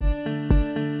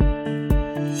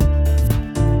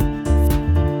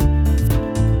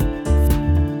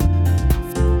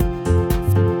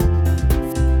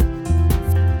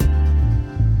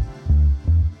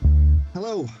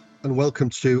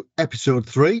welcome to episode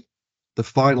 3, the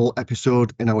final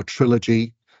episode in our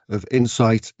trilogy of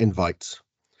Insight Invites,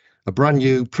 a brand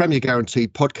new Premier Guarantee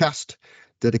podcast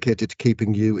dedicated to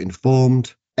keeping you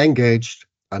informed, engaged,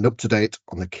 and up to date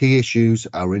on the key issues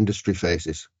our industry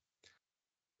faces.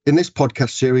 In this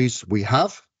podcast series, we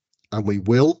have, and we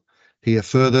will, hear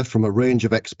further from a range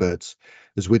of experts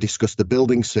as we discuss the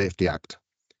Building Safety Act,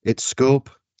 its scope,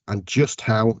 and just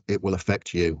how it will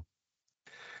affect you.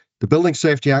 The Building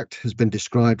Safety Act has been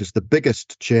described as the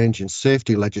biggest change in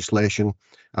safety legislation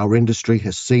our industry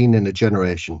has seen in a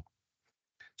generation.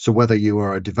 So whether you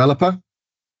are a developer,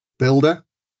 builder,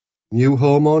 new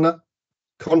homeowner,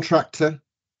 contractor,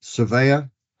 surveyor,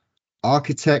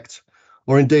 architect,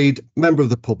 or indeed member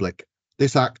of the public,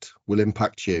 this Act will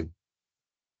impact you.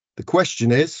 The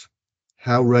question is,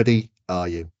 how ready are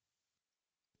you?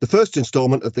 The first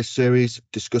instalment of this series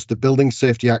discussed the Building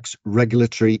Safety Act's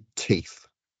regulatory teeth.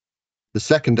 The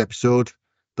second episode,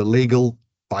 the legal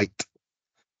bite.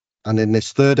 And in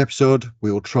this third episode,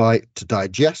 we will try to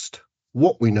digest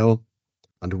what we know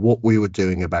and what we were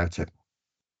doing about it.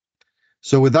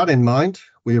 So with that in mind,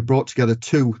 we have brought together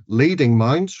two leading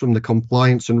minds from the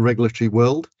compliance and regulatory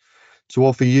world to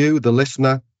offer you, the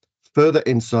listener, further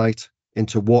insight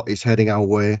into what is heading our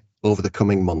way over the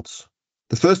coming months.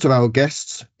 The first of our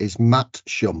guests is Matt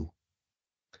Shum.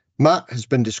 Matt has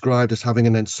been described as having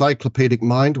an encyclopedic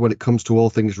mind when it comes to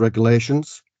all things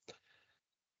regulations.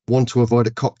 One to avoid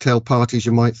at cocktail parties,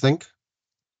 you might think.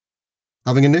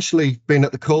 Having initially been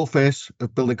at the coalface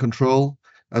of building control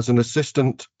as an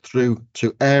assistant through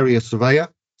to area surveyor,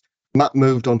 Matt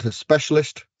moved on to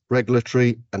specialist,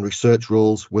 regulatory and research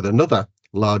roles with another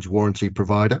large warranty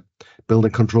provider,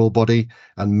 building control body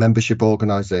and membership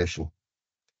organisation.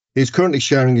 He's currently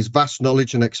sharing his vast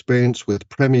knowledge and experience with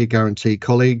Premier Guarantee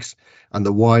colleagues and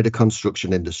the wider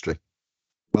construction industry.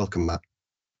 Welcome, Matt.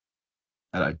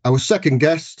 Hello. Our second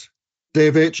guest,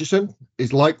 Dave Aitchison,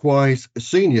 is likewise a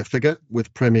senior figure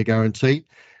with Premier Guarantee,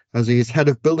 as he is head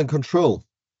of building control.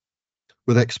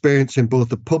 With experience in both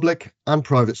the public and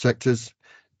private sectors,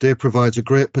 Dave provides a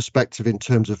great perspective in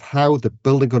terms of how the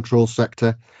building control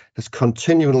sector has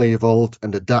continually evolved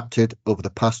and adapted over the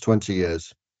past 20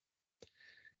 years.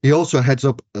 He also heads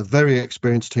up a very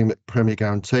experienced team at Premier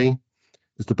Guarantee,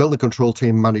 as the building control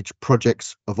team manage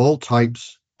projects of all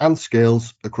types and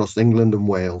scales across England and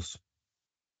Wales.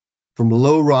 From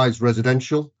low-rise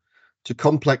residential to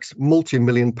complex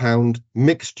multi-million-pound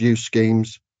mixed-use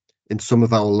schemes in some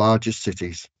of our largest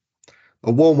cities.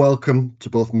 A warm welcome to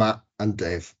both Matt and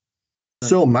Dave.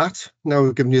 So Matt, now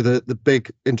we've given you the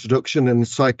big introduction and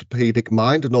encyclopedic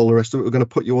mind and all the rest of it, we're going to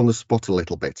put you on the spot a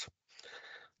little bit.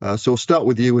 So we'll start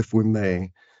with you if we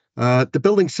may. The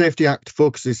Building Safety Act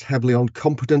focuses heavily on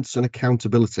competence and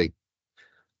accountability.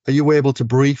 Are you able to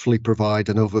briefly provide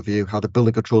an overview how the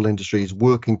building control industry is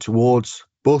working towards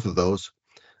both of those,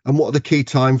 and what are the key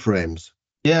timeframes?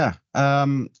 Yeah,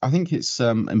 I think it's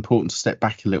important to step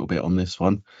back a little bit on this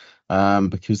one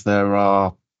because there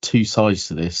are two sides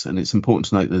to this, and it's important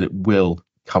to note that it will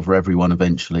cover everyone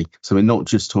eventually. So we're not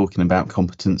just talking about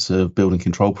competence of building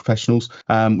control professionals.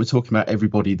 We're talking about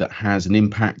everybody that has an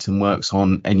impact and works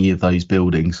on any of those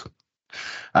buildings.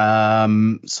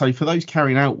 So for those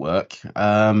carrying out work,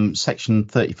 Section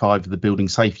 35 of the Building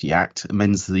Safety Act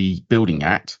amends the Building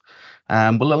Act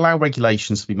and will allow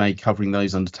regulations to be made covering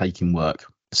those undertaking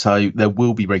work. So there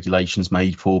will be regulations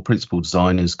made for principal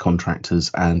designers, contractors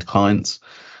and clients.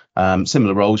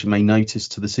 Similar roles you may notice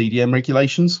to the CDM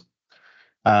regulations.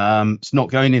 It's not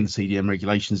going in the CDM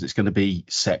regulations, it's going to be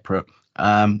separate.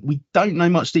 We don't know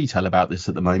much detail about this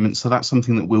at the moment, so that's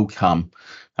something that will come.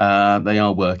 They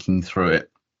are working through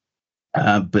it,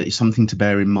 but it's something to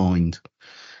bear in mind.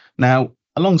 Now,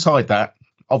 alongside that,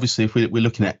 obviously, if we're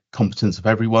looking at competence of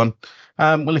everyone,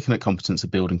 we're looking at competence of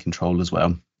building control as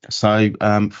well. So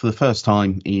for the first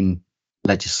time in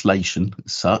legislation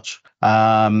as such,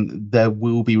 there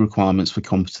will be requirements for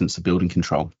competence of building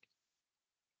control.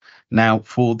 Now,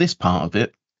 for this part of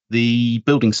it, the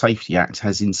Building Safety Act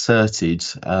has inserted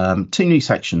two new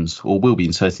sections, or will be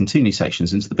inserting two new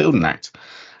sections into the Building Act.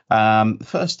 The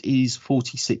first is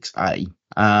 46A,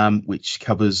 which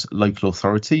covers local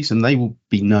authorities, and they will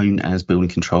be known as building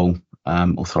control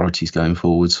authorities going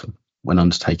forwards when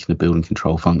undertaking a building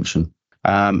control function.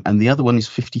 And the other one is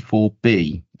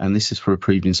 54B, and this is for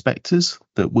approved inspectors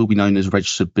that will be known as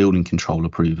registered building control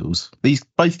approvals. These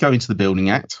both go into the Building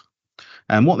Act.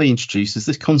 And what they introduce is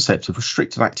this concept of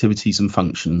restricted activities and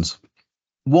functions.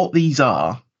 What these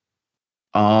are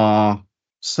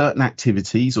certain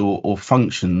activities or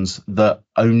functions that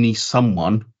only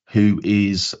someone who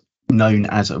is known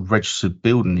as a registered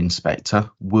building inspector,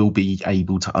 will be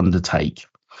able to undertake.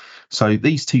 So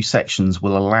these two sections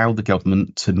will allow the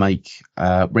government to make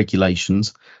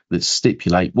regulations that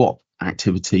stipulate what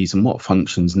activities and what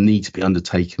functions need to be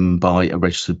undertaken by a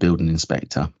registered building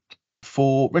inspector.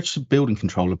 For registered building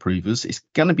control approvers, it's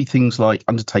going to be things like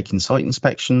undertaking site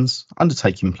inspections,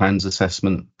 undertaking plans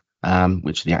assessment,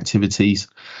 which are the activities,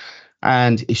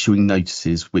 and issuing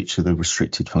notices, which are the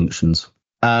restricted functions.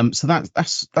 So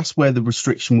that's where the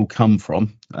restriction will come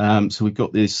from. So we've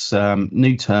got this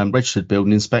new term, registered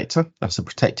building inspector. That's a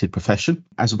protected profession.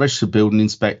 As a registered building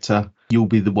inspector, you'll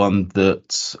be the one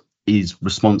that is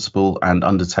responsible and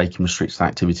undertaking restricted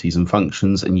activities and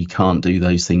functions, and you can't do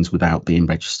those things without being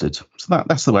registered. So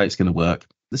that's the way it's going to work.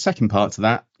 The second part to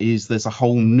that is there's a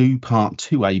whole new part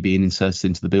 2A being inserted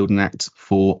into the Building Act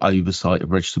for oversight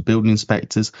of registered building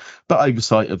inspectors, but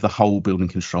oversight of the whole building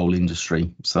control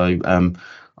industry. So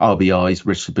RBIs,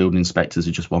 registered building inspectors,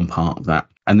 are just one part of that.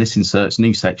 And this inserts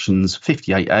new sections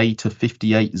 58A to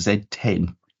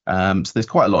 58Z10. So there's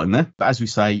quite a lot in there. But as we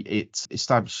say, it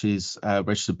establishes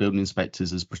registered building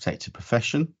inspectors as a protected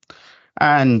profession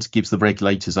and gives the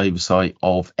regulators oversight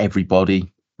of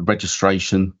everybody,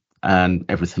 registration, and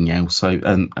everything else. So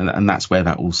and that's where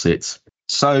that all sits.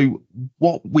 So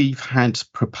what we've had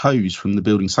proposed from the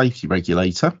building safety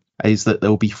regulator is that there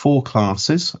will be 4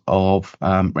 classes of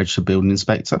registered building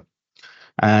inspector,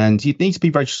 and you'd need to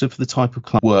be registered for the type of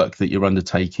work that you're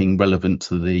undertaking relevant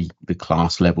to the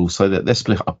class level, so that they're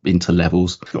split up into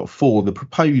levels. We've got 4. The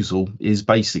proposal is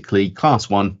basically class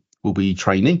 1 will be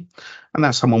training, and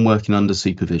that's someone working under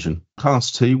supervision.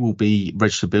 Class 2 will be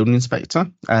registered building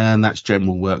inspector, and that's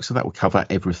general work, so that will cover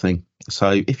everything. So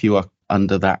if you are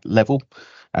under that level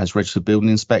as registered building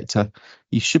inspector,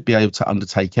 you should be able to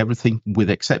undertake everything with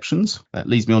exceptions. That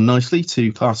leads me on nicely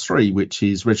to class 3, which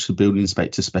is registered building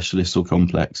inspector specialist or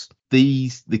complex. The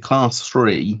class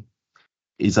 3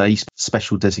 is a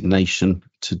special designation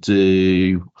to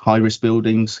do high-risk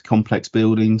buildings, complex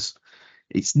buildings.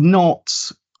 It's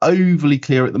not overly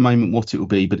clear at the moment what it will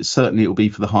be, but it will be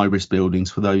for the high-risk buildings,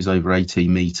 for those over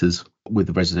 18 metres with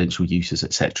the residential uses,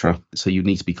 etc. So you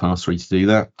need to be class 3 to do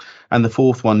that. And the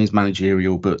 4th one is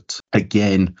managerial, but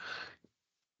again,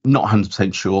 not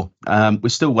 100% sure. We're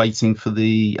still waiting for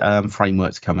the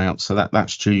framework to come out, so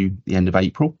that's due the end of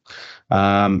April,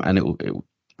 and it will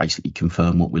basically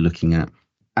confirm what we're looking at.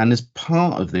 And as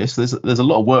part of this, there's a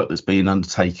lot of work that's been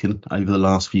undertaken over the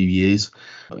last few years,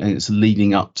 and it's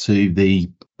leading up to the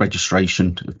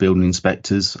registration of building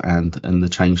inspectors and the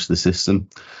change to the system.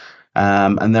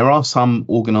 And there are some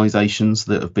organisations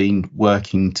that have been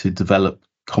working to develop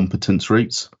competence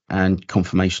routes and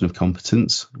confirmation of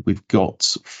competence. We've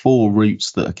got 4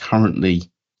 routes that are currently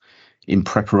in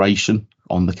preparation,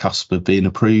 on the cusp of being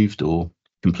approved or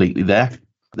completely there.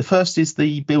 The first is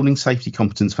the Building Safety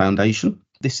Competence Foundation.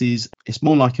 It's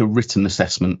more like a written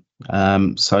assessment.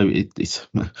 So it's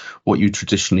what you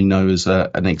traditionally know as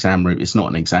an exam route. It's not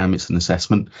an exam, it's an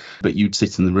assessment. But you'd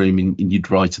sit in the room and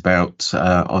you'd write about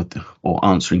or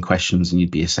answering questions, and you'd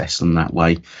be assessed in that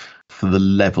way for the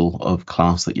level of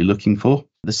class that you're looking for.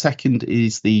 The second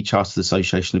is the Chartered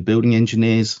Association of Building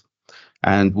Engineers,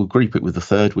 and we'll group it with the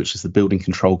third, which is the Building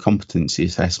Control Competency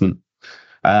Assessment.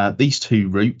 These 2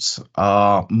 routes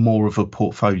are more of a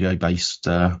portfolio-based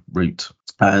route.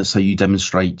 So you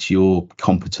demonstrate your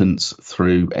competence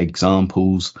through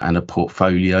examples and a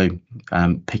portfolio,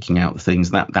 picking out the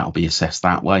things that'll be assessed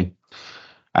that way.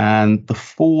 And the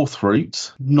 4th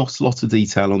route, not a lot of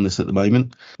detail on this at the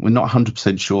moment. We're not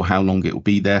 100% sure how long it will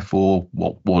be there for,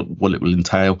 what it will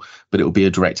entail, but it will be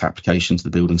a direct application to the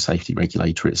building safety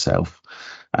regulator itself.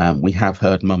 We have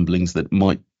heard mumblings that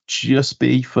might just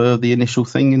be for the initial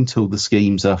thing until the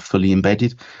schemes are fully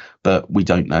embedded, but we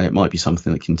don't know. It might be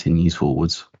something that continues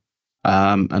forwards.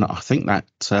 And I think that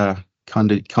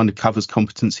kind of covers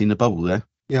competency in a bubble there.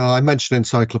 Yeah, I mentioned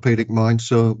encyclopedic mind,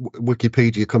 so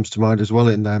Wikipedia comes to mind as well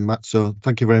in there, Matt. So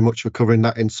thank you very much for covering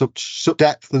that in such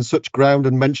depth and such ground,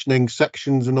 and mentioning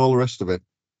sections and all the rest of it.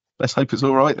 Let's hope it's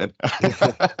all right then.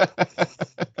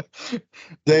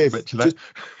 Dave,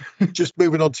 just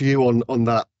moving on to you on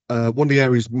that. One of the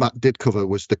areas Matt did cover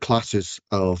was the classes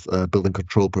of building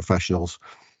control professionals.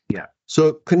 Yeah.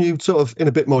 So can you sort of, in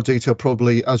a bit more detail,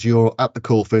 probably as you're at the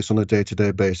coalface on a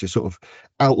day-to-day basis, sort of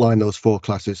outline those 4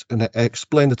 classes and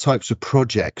explain the types of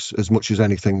projects as much as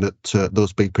anything that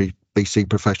those BC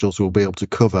professionals will be able to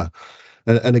cover?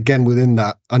 And again, within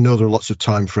that, I know there are lots of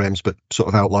timeframes, but sort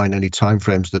of outline any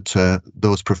timeframes that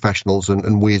those professionals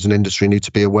and we as an industry need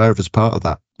to be aware of as part of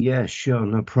that. Yeah, sure,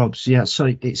 no probs. Yeah, so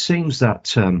it seems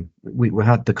that we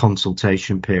had the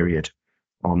consultation period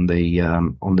on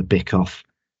the BIC off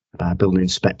building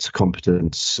inspector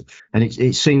competence. And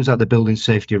it seems that the building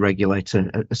safety regulator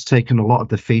has taken a lot of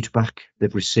the feedback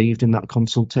they've received in that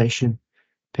consultation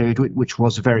period, which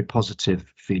was very positive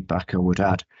feedback, I would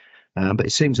add. But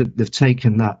it seems that they've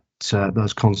taken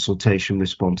those consultation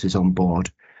responses on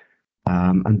board,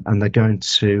 and they're going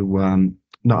to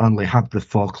not only have the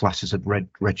 4 classes of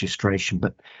registration,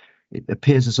 but it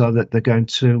appears as though that they're going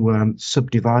to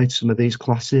subdivide some of these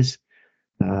classes,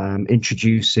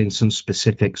 introducing some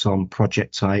specifics on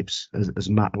project types, as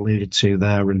Matt alluded to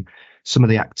there, and some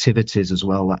of the activities as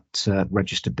well that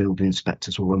registered building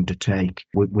inspectors will undertake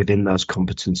within those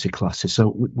competency classes.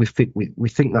 So we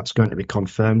think that's going to be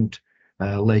confirmed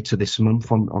later this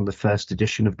month on the first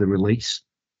edition of the release.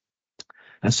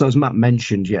 And so, as Matt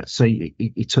mentioned, so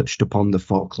he touched upon the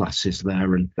 4 classes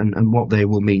there and what they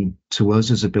will mean to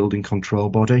us as a building control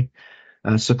body.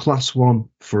 So class 1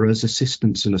 for us,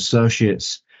 assistants and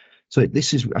associates. So I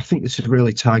think this is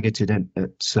really targeted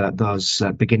at those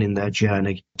beginning their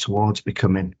journey towards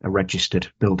becoming a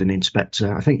registered building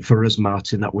inspector. I think for us,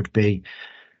 Martin, that would be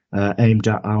aimed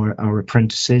at our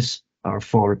apprentices, our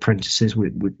 4 apprentices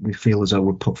we feel as though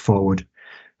we're put forward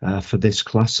for this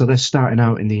class. So they're starting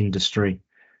out in the industry.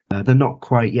 They're not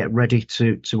quite yet ready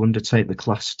to undertake the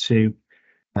class 2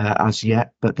 as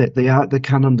yet, but they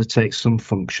can undertake some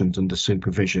functions under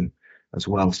supervision as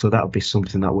well. So that'll be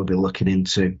something that we'll be looking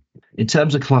into. In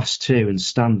terms of class 2 and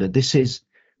standard,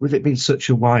 with it being such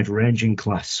a wide-ranging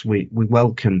class, we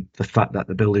welcome the fact that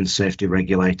the building safety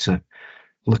regulator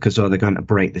look as though they're going to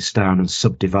break this down and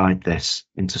subdivide this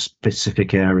into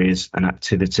specific areas and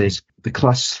activities. The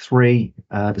class 3,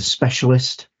 the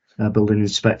specialist building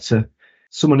inspector,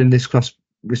 someone in this class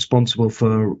responsible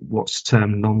for what's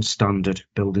termed non-standard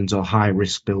buildings or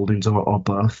high-risk buildings or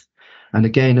both. And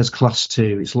again, as class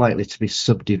 2, it's likely to be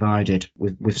subdivided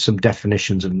with some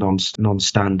definitions of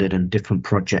non-standard and different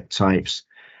project types.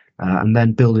 And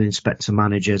then building inspector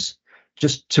managers,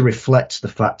 just to reflect the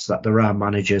fact that there are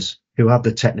managers who have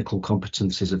the technical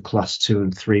competencies of class 2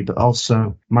 and 3, but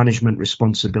also management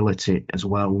responsibility as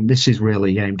well. And this is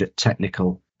really aimed at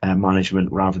technical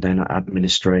management rather than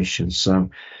administration. So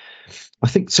I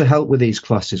think to help with these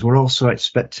classes, we're also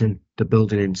expecting the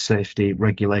building and safety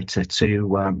regulator to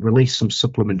release some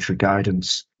supplementary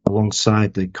guidance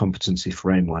alongside the competency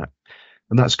framework.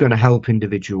 And that's going to help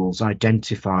individuals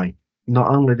identify not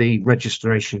only the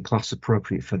registration class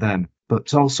appropriate for them,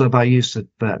 but also by use of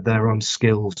their own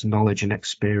skills, knowledge and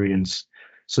experience.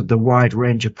 So the wide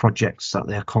range of projects that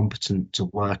they're competent to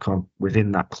work on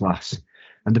within that class.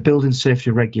 And the building safety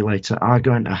regulator are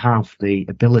going to have the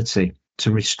ability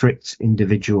to restrict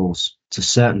individuals to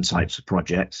certain types of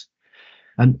projects.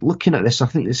 And looking at this, I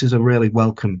think this is a really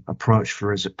welcome approach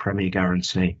for us at Premier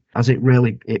Guarantee, as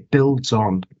it builds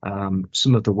on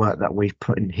some of the work that we've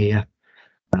put in here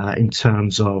in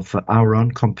terms of our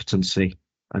own competency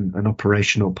and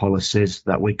operational policies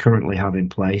that we currently have in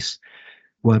place,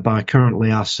 whereby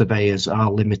currently our surveyors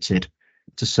are limited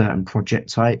to certain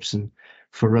project types. And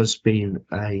for us being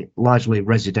a largely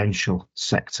residential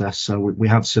sector, so we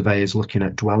have surveyors looking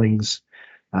at dwellings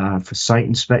for site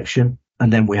inspection,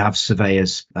 and then we have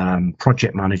surveyors,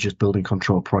 project managers, building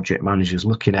control project managers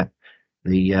looking at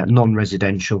the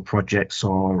non-residential projects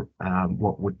or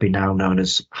what would be now known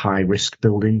as high-risk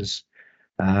buildings.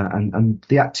 And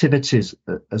the activities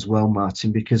as well,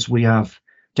 Martin, because we have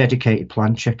dedicated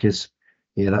plan checkers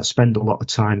here that spend a lot of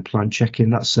time plan checking.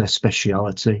 That's their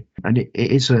speciality. And it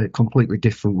is a completely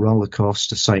different role, of course,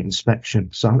 to site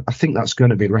inspection. So I think that's going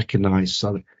to be recognised.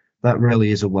 So that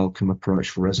really is a welcome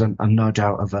approach for us, and no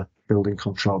doubt other building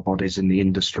control bodies in the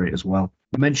industry as well.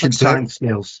 You mentioned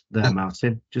timescales there,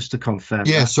 Martin, just to confirm.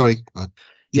 Yeah, sorry.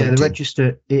 The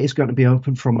register, it is going to be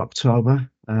open from October,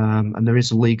 and there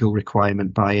is a legal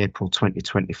requirement by April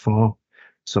 2024.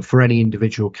 So for any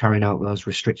individual carrying out those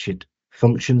restricted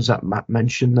functions that Matt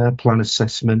mentioned there, plan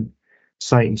assessment,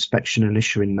 site inspection and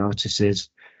issuing notices,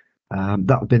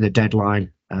 that will be the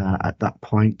deadline at that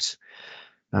point.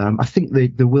 I think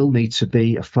there will need to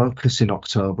be a focus in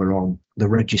October on the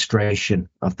registration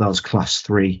of those class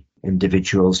 3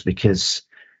 individuals, because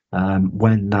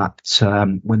when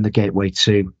the Gateway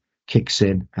 2 kicks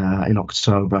in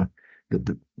October,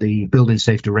 the building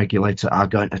safety regulator are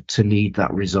going to need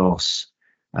that resource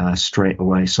straight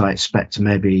away. So I expect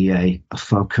maybe a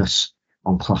focus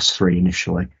on class 3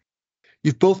 initially.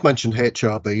 You've both mentioned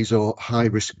HRBs or high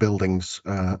risk buildings,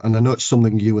 and I know it's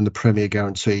something you and the Premier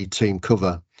Guarantee team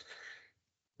cover.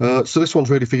 So this one's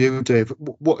really for you, Dave.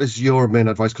 What is your main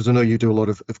advice? Because I know you do a lot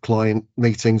of client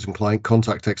meetings and client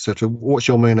contact, etc. What's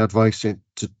your main advice to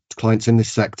clients in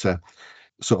this sector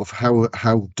sort of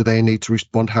how do they need to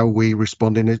respond? How are we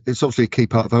responding? It's obviously a key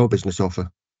part of our business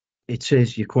offer. It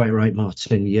is. You're quite right,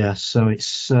 Martin. Yeah. So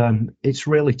it's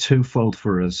really twofold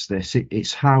for us.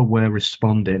 It's how we're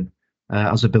responding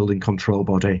as a building control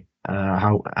body,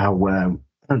 how we're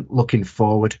looking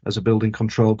forward as a building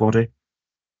control body,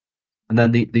 and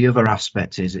then the other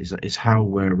aspect is how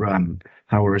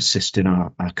we're assisting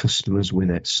our customers with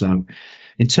it. So,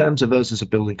 in terms of us as a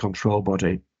building control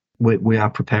body, we are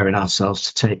preparing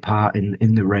ourselves to take part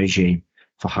in the regime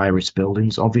for high-risk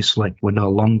buildings. Obviously, we're no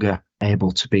longer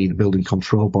able to be the building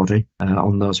control body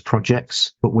on those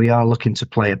projects, but we are looking to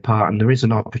play a part, and there is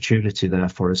an opportunity there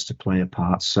for us to play a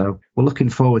part. So we're looking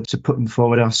forward to putting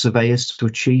forward our surveyors to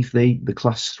achieve the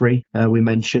Class 3 we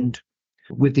mentioned,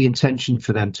 with the intention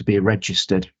for them to be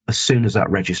registered. As soon as that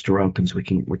register opens, we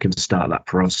can start that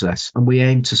process. And we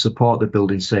aim to support the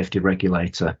building safety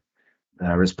regulator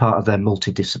as part of their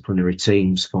multidisciplinary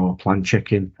teams for plan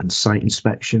checking and site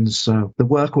inspections. So the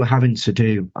work we're having to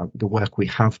do, the work we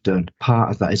have done, part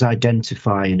of that is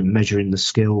identifying and measuring the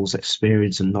skills,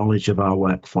 experience and knowledge of our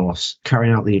workforce,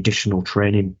 carrying out the additional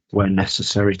training where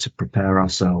necessary to prepare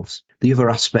ourselves. The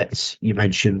other aspect you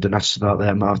mentioned and asked about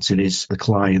there, Martin, is the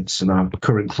clients and our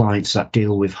current clients that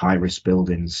deal with high-risk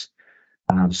buildings.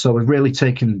 So we've really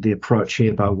taken the approach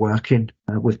here by working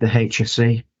with the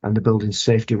HSE and the building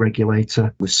safety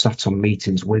regulator. We've sat on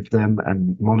meetings with them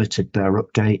and monitored their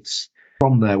updates.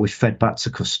 From there, we fed back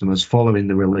to customers following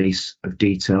the release of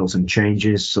details and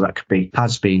changes. So that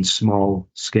has been small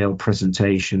scale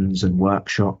presentations and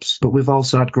workshops. But we've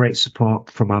also had great support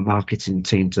from our marketing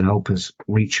team to help us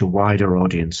reach a wider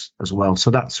audience as well. So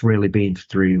that's really been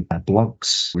through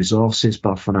blogs, resources,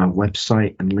 both on our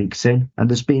website and LinkedIn. And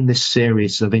there's been this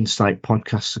series of Insight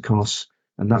podcasts, of course,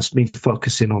 and that's been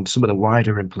focusing on some of the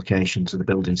wider implications of the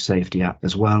Building Safety Act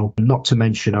as well. Not to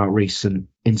mention our recent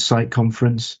Insight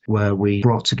conference, where we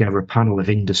brought together a panel of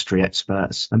industry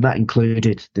experts, and that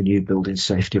included the new Building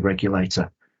Safety Regulator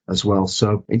as well.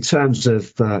 So in terms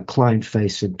of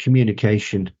client-facing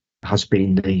communication has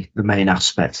been the main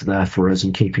aspect there for us,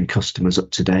 and keeping customers up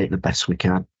to date the best we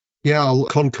can. Yeah, I'll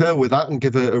concur with that and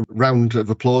give a round of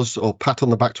applause or pat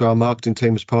on the back to our marketing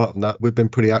team as part of that. We've been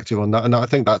pretty active on that, and I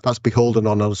think that's beholden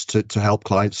on us to help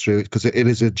clients through it, because it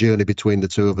is a journey between the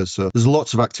two of us. So there's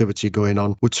lots of activity going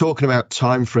on. We're talking about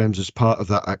timeframes as part of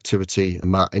that activity,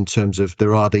 Matt, in terms of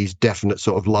there are these definite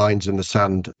sort of lines in the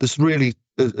sand. There's really,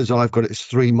 as I've got it, it's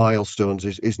 3 milestones.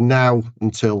 Is now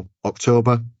until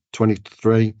October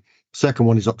 23. Second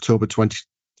one is October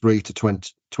 23 to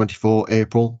 24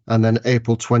 April, and then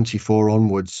April 24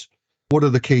 onwards. What are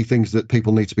the key things that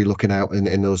people need to be looking out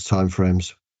in those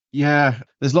timeframes? Yeah,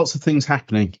 there's lots of things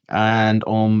happening, and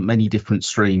on many different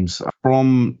streams.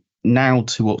 From now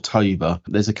to October,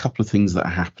 there's a couple of things that are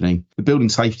happening. The Building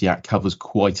Safety Act covers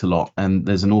quite a lot, and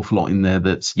there's an awful lot in there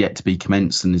that's yet to be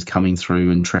commenced and is coming through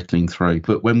and trickling through.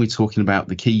 But when we're talking about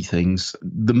the key things,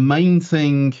 the main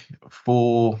thing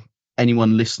for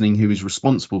anyone listening who is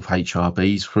responsible for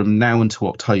HRBs, from now until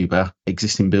October,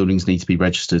 existing buildings need to be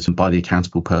registered by the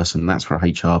accountable person. That's for a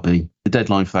HRB. The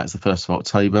deadline for that is the 1st of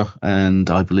October, and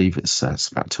I believe it's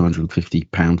about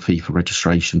 £250 fee for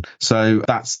registration. So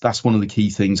that's one of the key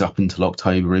things up until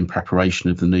October, in preparation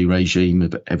of the new regime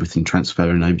of everything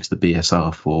transferring over to the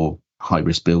BSR for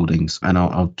high-risk buildings. And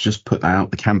I'll just put that out.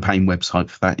 The campaign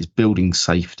website for that is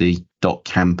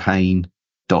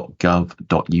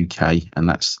buildingsafety.campaign.gov.uk, and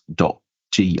that's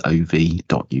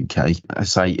 .gov.uk. I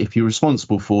say, if you're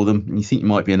responsible for them and you think you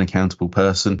might be an accountable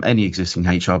person, any existing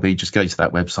HRB, just go to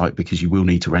that website, because you will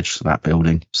need to register that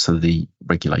building so the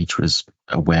regulator is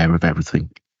aware of everything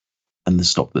and the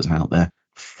stock that's out there.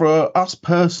 For us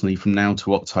personally, from now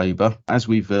to October, as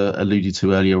we've alluded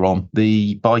to earlier on,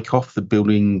 the BICOF, the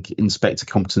Building Inspector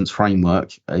Competence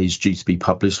Framework, is due to be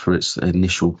published for its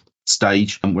initial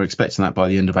stage, and we're expecting that by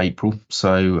the end of April.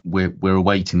 So we're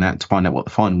awaiting that to find out what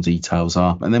the final details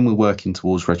are, and then we're working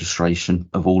towards registration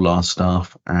of all our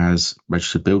staff as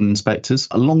registered building inspectors.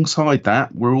 Alongside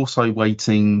that, we're also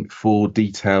waiting for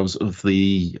details of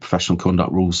the professional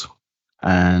conduct rules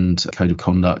and code of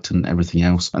conduct and everything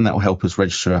else, and that will help us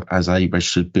register as a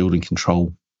registered building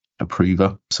control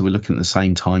approver. So we're looking at the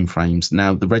same time frames.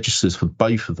 Now, the registers for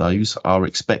both of those are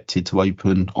expected to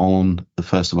open on the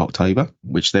 1st of October,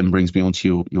 which then brings me on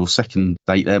to your second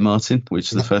date there, Martin,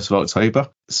 which is the 1st of October.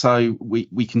 So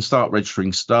we can start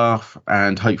registering staff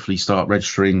and hopefully start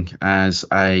registering as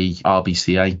a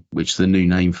RBCA, which is the new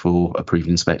name for approved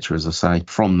inspector, as I say,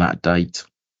 from that date.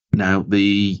 Now,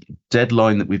 the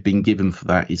deadline that we've been given for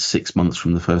that is 6 months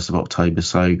from the 1st of October.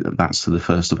 So that's to the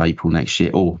 1st of April next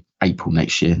year, or April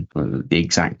next year, the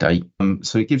exact date.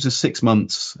 So it gives us 6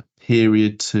 months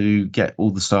period to get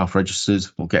all the staff registered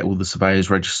or get all the surveyors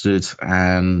registered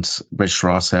and register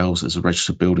ourselves as a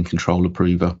registered building control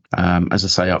approver. As I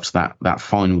say, up to that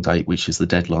final date, which is the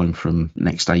deadline from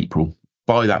next April.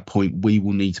 By that point, we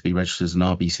will need to be registered as an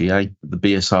RBCA. The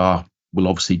BSR will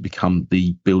obviously become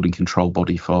the building control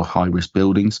body for high-risk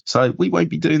buildings. So we won't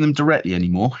be doing them directly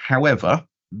anymore. However,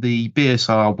 the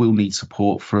BSR will need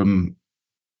support from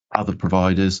other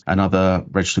providers and other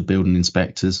registered building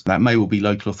inspectors. That may well be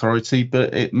local authority,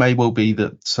 but it may well be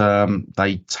that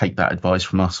they take that advice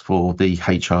from us for the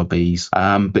HRBs.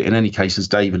 But in any case, as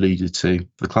Dave alluded to,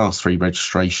 the Class 3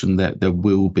 registration, that there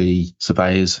will be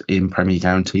surveyors in Premier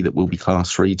Guarantee that will be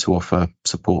Class 3 to offer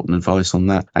support and advice on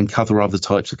that and cover other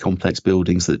types of complex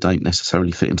buildings that don't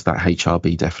necessarily fit into that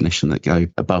HRB definition that go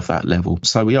above that level.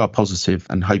 So we are positive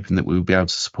and hoping that we'll be able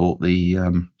to support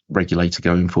the regulator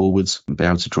going forwards and be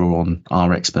able to draw on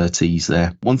our expertise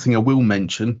there. One thing I will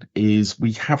mention is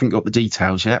we haven't got the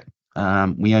details yet.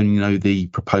 We only know the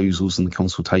proposals and the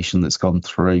consultation that's gone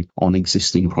through on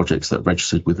existing projects that are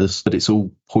registered with us, but it's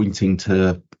all pointing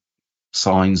to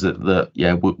signs that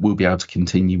we'll be able to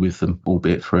continue with them,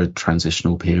 albeit for a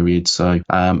transitional period. So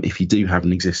if you do have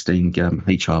an existing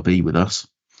HRB with us,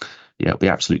 it'll be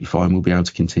absolutely fine. We'll be able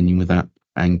to continue with that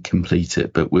and complete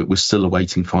it, but we're still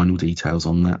awaiting final details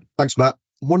on that. Thanks, Matt.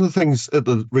 One of the things at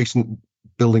the recent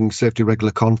Building Safety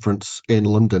Regulator Conference in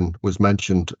London was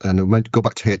mentioned, and I meant to go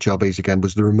back to HRBs again,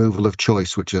 was the removal of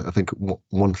choice, which I think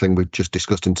one thing we've just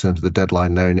discussed in terms of the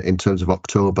deadline there in terms of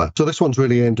October. So this one's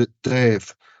really aimed at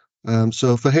Dave.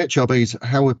 So for HRBs,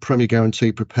 how are Premier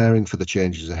Guarantee preparing for the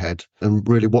changes ahead? And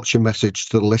really, what's your message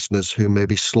to the listeners who may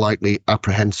be slightly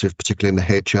apprehensive, particularly in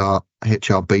the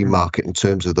HRB market in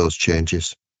terms of those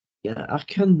changes? Yeah, I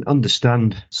can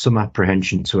understand some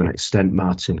apprehension to an extent,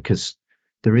 Martin, because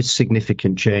there is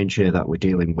significant change here that we're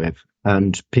dealing with,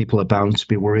 and people are bound to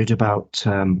be worried about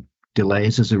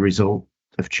delays as a result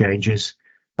of changes.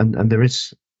 And there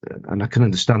is, and I can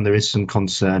understand there is some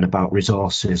concern about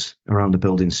resources around the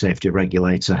building safety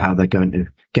regulator, how they're going to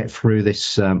get through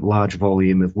this large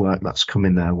volume of work that's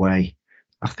coming their way.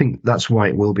 I think that's why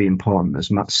it will be important,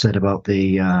 as Matt said, about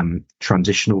the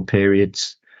transitional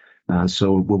periods.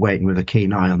 So we're waiting with a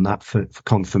keen eye on that for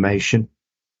confirmation.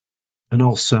 And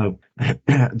also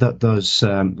that those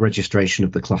registration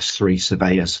of the Class 3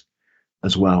 surveyors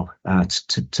as well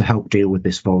to help deal with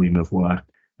this volume of work.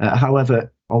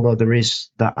 However, although there is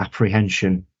that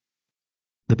apprehension,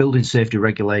 the building safety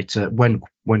regulator,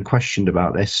 when questioned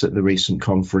about this at the recent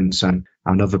conference and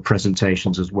other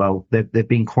presentations as well, they've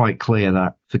been quite clear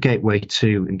that for Gateway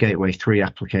 2 and Gateway 3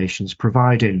 applications,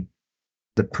 providing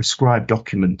the prescribed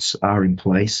documents are in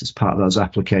place as part of those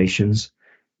applications,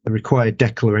 the required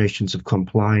declarations of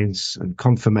compliance and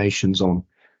confirmations on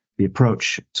the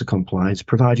approach to compliance,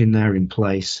 providing they're in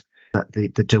place, that the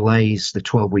delays, the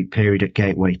 12-week period at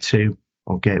Gateway 2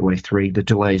 or Gateway 3, the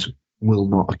delays will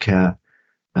not occur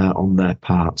on their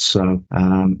part. So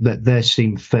they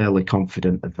seem fairly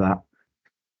confident of that,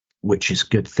 which is a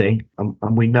good thing.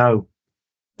 And we know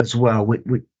as well,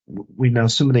 we know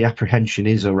some of the apprehension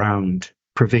is around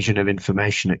provision of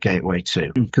information at Gateway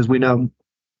 2, because we know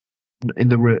in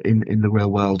the real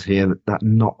world here that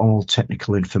not all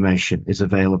technical information is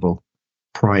available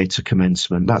prior to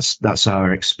commencement. That's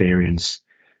our experience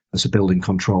as a building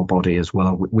control body as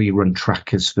well. We run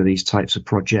trackers for these types of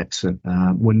projects, and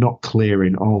we're not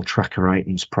clearing all tracker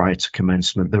items prior to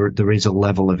commencement. There is a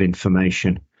level of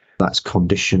information that's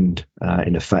conditioned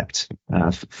in effect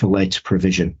for later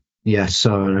provision. Yeah,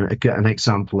 so an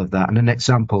example of that, and an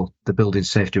example the building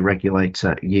safety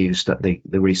regulator used at the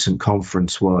recent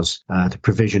conference was the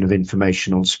provision of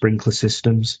information on sprinkler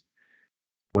systems,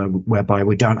 whereby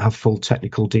we don't have full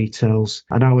technical details.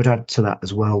 And I would add to that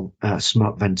as well,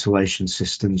 smart ventilation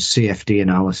systems, CFD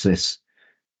analysis.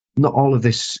 Not all of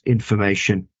this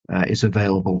information is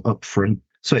available up front.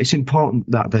 So it's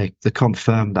important that they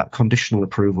confirm that conditional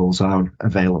approvals are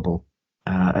available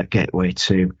at Gateway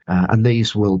 2, and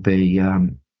these will be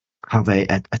have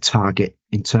a target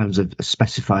in terms of a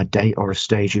specified date or a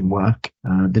stage in work.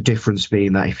 The difference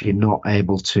being that if you're not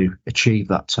able to achieve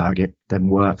that target, then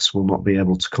works will not be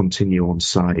able to continue on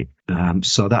site.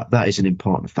 So that is an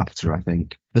important factor, I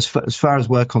think. As far as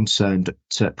we're concerned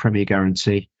at Premier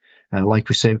Guarantee, like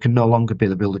we say, we can no longer be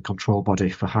the building control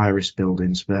body for high-risk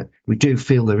buildings, but we do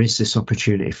feel there is this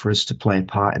opportunity for us to play a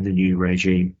part in the new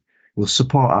regime. We'll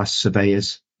support our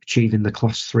surveyors achieving the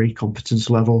Class 3 competence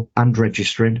level and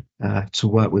registering to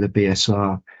work with a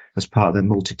BSR as part of their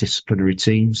multidisciplinary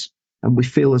teams. And we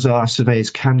feel as though our surveyors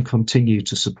can continue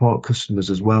to support customers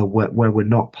as well where we're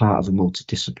not part of a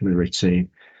multidisciplinary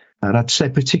team. And I'd say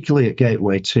particularly at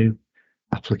Gateway 2,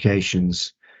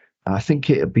 applications, I think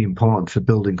it would be important for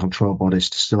building control bodies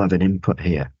to still have an input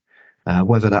here,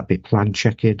 whether that be plan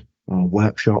checking or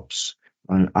workshops,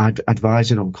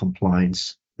 advising on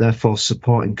compliance, therefore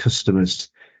supporting customers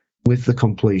with the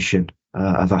completion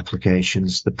of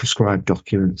applications, the prescribed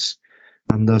documents,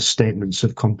 and those statements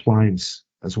of compliance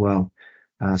as well.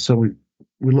 So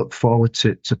we look forward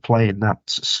to playing that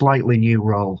slightly new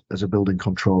role as a building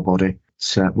control body.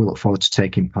 So we look forward to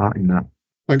taking part in that.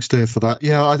 Thanks, Dave, for that.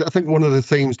 Yeah, I think one of the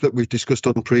themes that we've discussed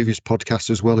on previous podcasts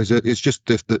as well is just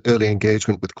the early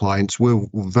engagement with clients. We're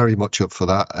very much up for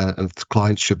that, and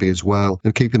clients should be as well.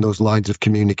 And keeping those lines of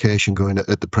communication going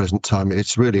at the present time,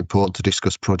 it's really important to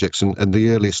discuss projects, and the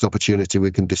earliest opportunity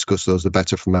we can discuss those, the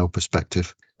better from our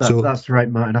perspective. That's right,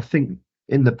 Martin. I think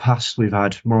in the past we've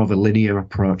had more of a linear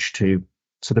approach to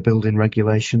the building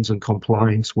regulations and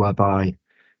compliance, whereby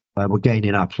we're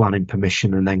gaining our planning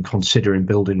permission and then considering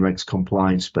building regs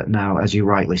compliance. But now, as you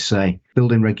rightly say,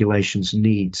 building regulations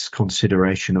needs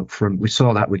consideration up front. We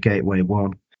saw that with Gateway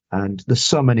 1. And there's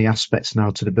so many aspects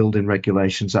now to the building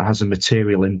regulations that has a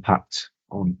material impact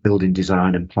on building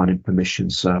design and planning permission.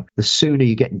 So the sooner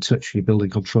you get in touch with your building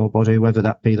control body, whether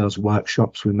that be those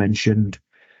workshops we mentioned,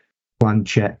 plan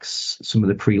checks, some of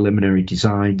the preliminary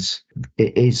designs,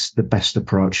 it is the best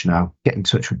approach now. Get in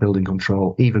touch with building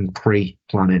control, even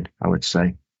pre-planning, I would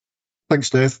say. Thanks,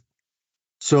 Dave.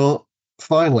 So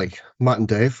finally, Matt and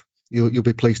Dave, you'll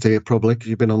be pleased to hear probably, because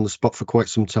you've been on the spot for quite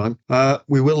some time.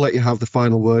 We will let you have the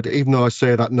final word, even though I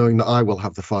say that knowing that I will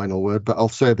have the final word, but I'll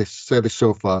say this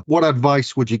so far. What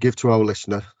advice would you give to our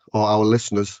listener or our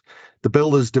listeners, the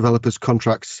builders, developers,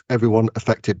 contracts, everyone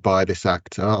affected by this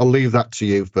act? I'll leave that to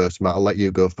you first, Matt. I'll let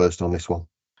you go first on this one.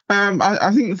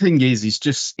 I think the thing is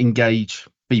just engage,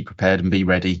 be prepared and be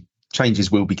ready.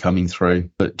 Changes will be coming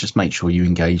through, but just make sure you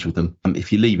engage with them.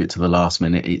 If you leave it to the last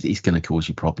minute, it's going to cause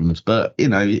you problems. But,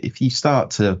 if you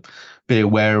start to be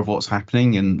aware of what's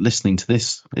happening, and listening to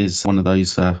this is one of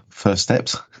those first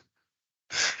steps.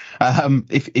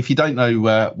 If you don't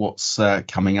know what's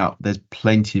coming up, there's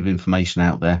plenty of information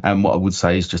out there. And what I would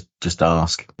say is just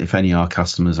ask. If any of our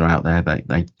customers are out there,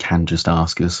 they can just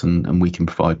ask us and we can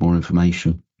provide more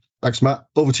information. Thanks, Matt.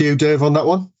 Over to you, Dave, on that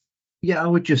one. Yeah, I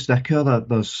would just echo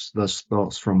those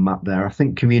thoughts from Matt there. I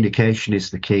think communication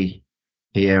is the key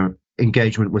here.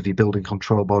 Engagement with your building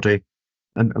control body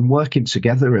and working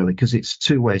together, really, because it's a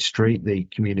two-way street, the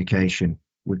communication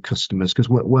with customers, because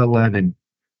we're learning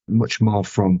much more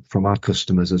from our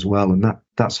customers as well, and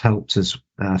that's helped us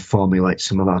formulate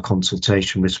some of our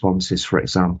consultation responses, for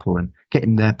example, and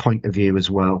getting their point of view as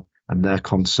well and their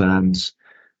concerns.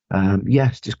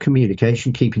 Just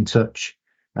communication, keep in touch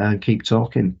and keep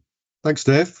talking. Thanks,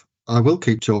 Dave. I will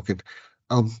keep talking.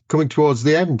 I'm coming towards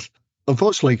the end.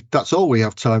 Unfortunately, that's all we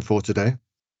have time for today.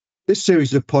 This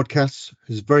series of podcasts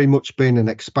has very much been an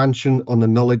expansion on the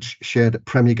knowledge shared at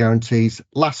Premier Guarantee's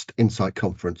last Insight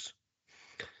Conference.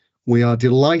 We are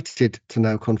delighted to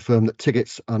now confirm that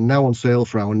tickets are now on sale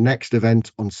for our next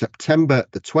event on September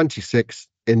the 26th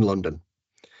in London.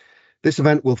 This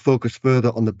event will focus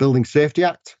further on the Building Safety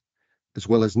Act, as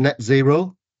well as Net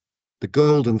Zero, the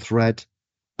Golden Thread,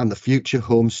 and the Future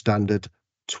Home Standard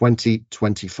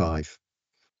 2025.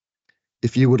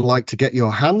 If you would like to get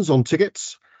your hands on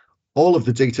tickets, all of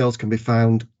the details can be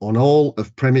found on all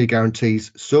of Premier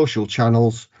Guarantee's social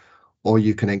channels, or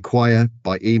you can inquire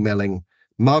by emailing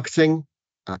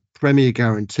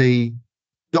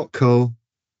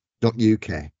marketing@premierguarantee.co.uk.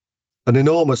 An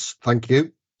enormous thank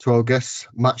you to our guests,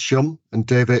 Matt Shum and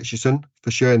Dave Aitchison,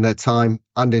 for sharing their time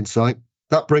and insight.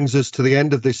 That brings us to the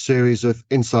end of this series of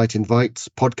Insight Invites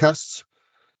podcasts,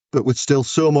 but with still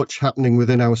so much happening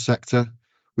within our sector,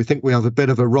 we think we have a bit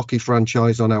of a rocky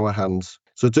franchise on our hands.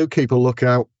 So do keep a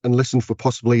lookout and listen for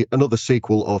possibly another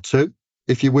sequel or two.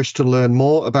 If you wish to learn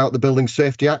more about the Building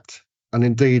Safety Act, and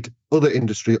indeed other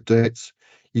industry updates,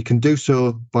 you can do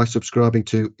so by subscribing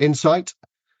to Insight,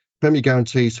 Premier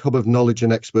Guarantee's hub of knowledge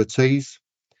and expertise.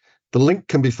 The link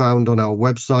can be found on our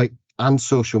website and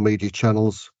social media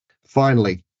channels.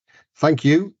 Finally, thank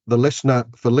you, the listener,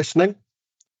 for listening.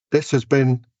 This has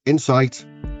been Insight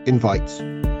Invites.